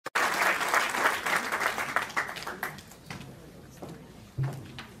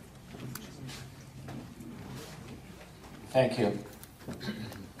Thank you.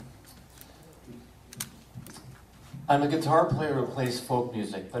 I'm a guitar player who plays folk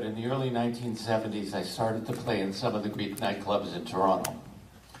music, but in the early 1970s, I started to play in some of the Greek nightclubs in Toronto.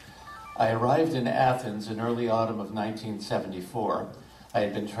 I arrived in Athens in early autumn of 1974. I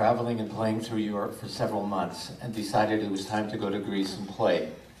had been traveling and playing through Europe for several months and decided it was time to go to Greece and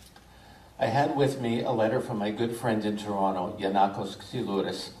play. I had with me a letter from my good friend in Toronto, Nikos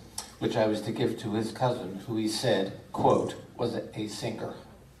Xilouris, which I was to give to his cousin, who he said, quote, was a singer,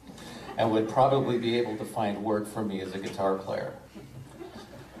 and would probably be able to find work for me as a guitar player.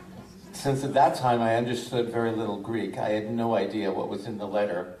 Since at that time I understood very little Greek, I had no idea what was in the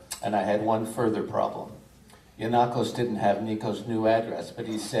letter, and I had one further problem. Yanakos didn't have Nikos' new address, but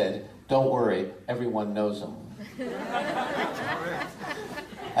he said, don't worry, everyone knows him.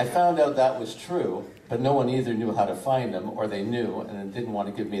 I found out that was true, but no one either knew how to find him, or they knew and didn't want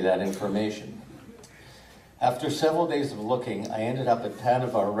to give me that information. After several days of looking, I ended up at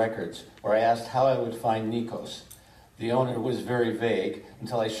Panavar Records, where I asked how I would find Nikos. The owner was very vague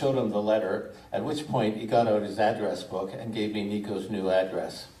until I showed him the letter, at which point he got out his address book and gave me Nikos' new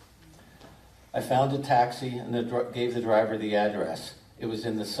address. I found a taxi and gave the driver the address. It was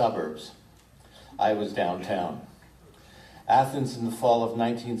in the suburbs. I was downtown. Athens in the fall of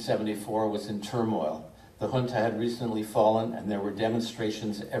 1974 was in turmoil. The junta had recently fallen and there were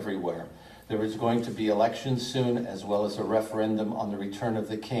demonstrations everywhere. There was going to be elections soon, as well as a referendum on the return of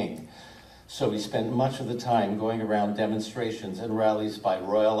the king. So we spent much of the time going around demonstrations and rallies by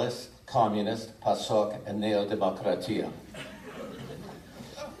royalists, communists, PASOK, and Neo-Demokratia.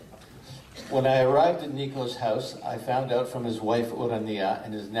 When I arrived at Nikos' house, I found out from his wife Urania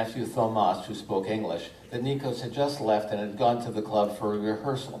and his nephew Thomas, who spoke English, that Nikos had just left and had gone to the club for a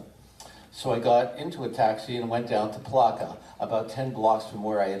rehearsal. So I got into a taxi and went down to Plaka, about 10 blocks from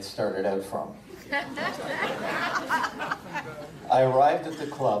where I had started out from. I arrived at the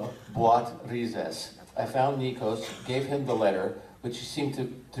club, Boat Rizes. I found Nikos, gave him the letter, which he seemed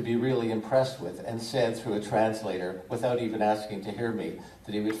to be really impressed with, and said through a translator, without even asking to hear me,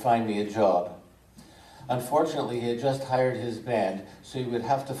 that he would find me a job. Unfortunately, he had just hired his band, so he would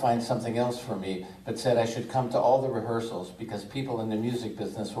have to find something else for me, but said I should come to all the rehearsals because people in the music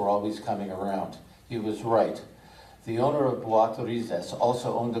business were always coming around. He was right. The owner of Boat Rizes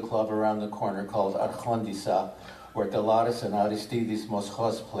also owned a club around the corner called Archondisa, where Delaris and Aristidis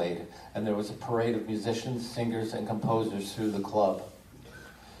Moschos played, and there was a parade of musicians, singers, and composers through the club.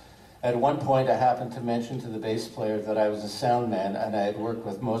 At one point, I happened to mention to the bass player that I was a sound man and I had worked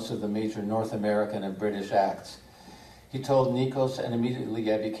with most of the major North American and British acts. He told Nikos, and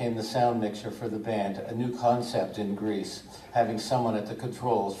immediately I became the sound mixer for the band, a new concept in Greece, having someone at the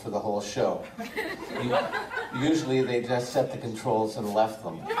controls for the whole show. Usually they just set the controls and left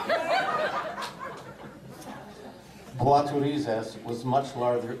them. Boat Rizes was much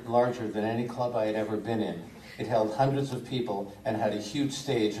larger than any club I had ever been in. It held hundreds of people and had a huge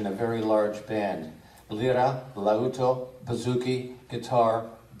stage and a very large band. Lira, lauto, bouzouki, guitar,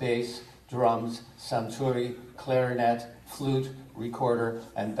 bass, drums, santuri, clarinet, flute, recorder,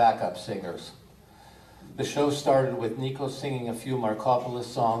 and backup singers. The show started with Nikos singing a few Markopolis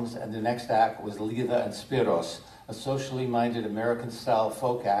songs, and the next act was Lida and Spiros, a socially minded American-style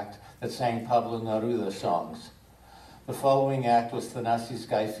folk act that sang Pablo Neruda songs. The following act was Thanasis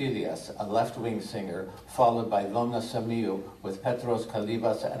Gaifilias, a left-wing singer, followed by Domna Samiou with Petros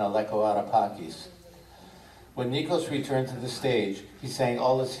Kalibas and Aleko Arapakis. When Nikos returned to the stage, he sang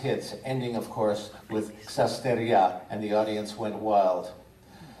all his hits, ending, of course, with Xasteria, and the audience went wild.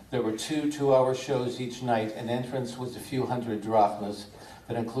 There were two-hour shows each night, and entrance was a few hundred drachmas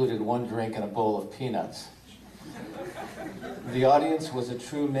that included one drink and a bowl of peanuts. The audience was a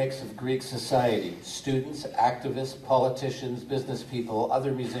true mix of Greek society, students, activists, politicians, business people,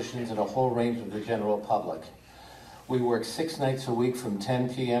 other musicians, and a whole range of the general public. We worked 6 nights a week from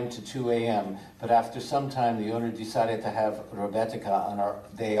 10 p.m. to 2 a.m., but after some time the owner decided to have Robetica on our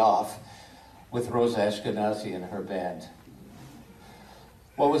day off with Rosa Ashkenazi and her band.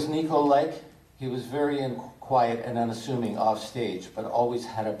 What was Niko like? He was very quiet and unassuming off stage, but always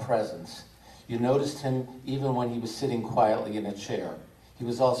had a presence. You noticed him even when he was sitting quietly in a chair. He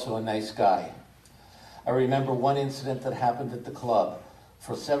was also a nice guy. I remember one incident that happened at the club.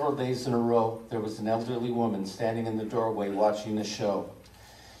 For several days in a row, there was an elderly woman standing in the doorway watching the show.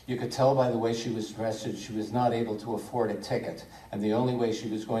 You could tell by the way she was dressed that she was not able to afford a ticket, and the only way she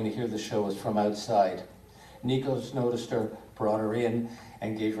was going to hear the show was from outside. Nikos noticed her, brought her in,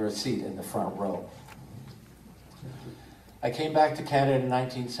 and gave her a seat in the front row. I came back to Canada in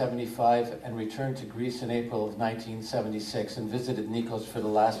 1975 and returned to Greece in April of 1976 and visited Nikos for the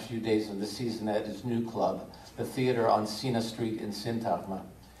last few days of the season at his new club, the theater on Sina Street in Syntagma.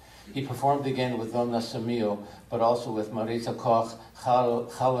 He performed again with Donna Samio, but also with Marisa Koch,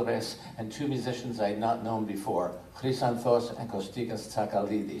 Xilouris, and two musicians I had not known before, Chrysanthos and Kostikos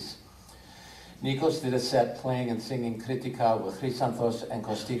Tsakalidis. Nikos did a set playing and singing Kritika with Chrysanthos and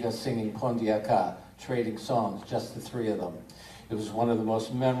Kostikos singing Pondiaka, trading songs, just the three of them. It was one of the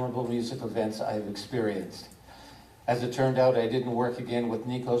most memorable music events I have experienced. As it turned out, I didn't work again with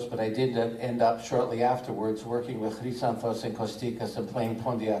Nikos, but I did end up shortly afterwards working with Chrysanthos and Kostikos and playing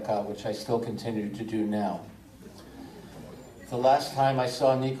Pondiaka, which I still continue to do now. The last time I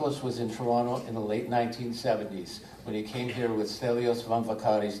saw Nikos was in Toronto in the late 1970s, when he came here with Stelios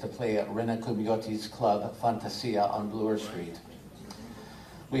Vamvakaris to play at Rena Kumioti's club, Fantasia, on Bloor Street.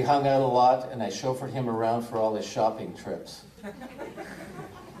 We hung out a lot, and I chauffeured him around for all his shopping trips.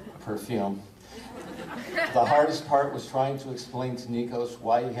 Perfume. The hardest part was trying to explain to Nikos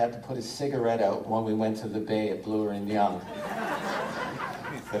why he had to put his cigarette out when we went to the Bay at Bloor and Young.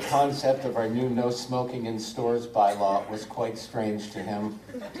 The concept of our new no smoking in stores bylaw was quite strange to him.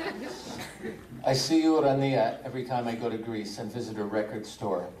 I see you, Rania, every time I go to Greece and visit a record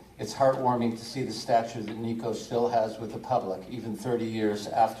store. It's heartwarming to see the stature that Nikos still has with the public, even 30 years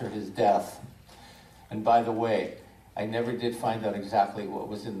after his death. And by the way, I never did find out exactly what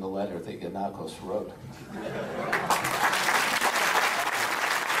was in the letter that Yanakos wrote.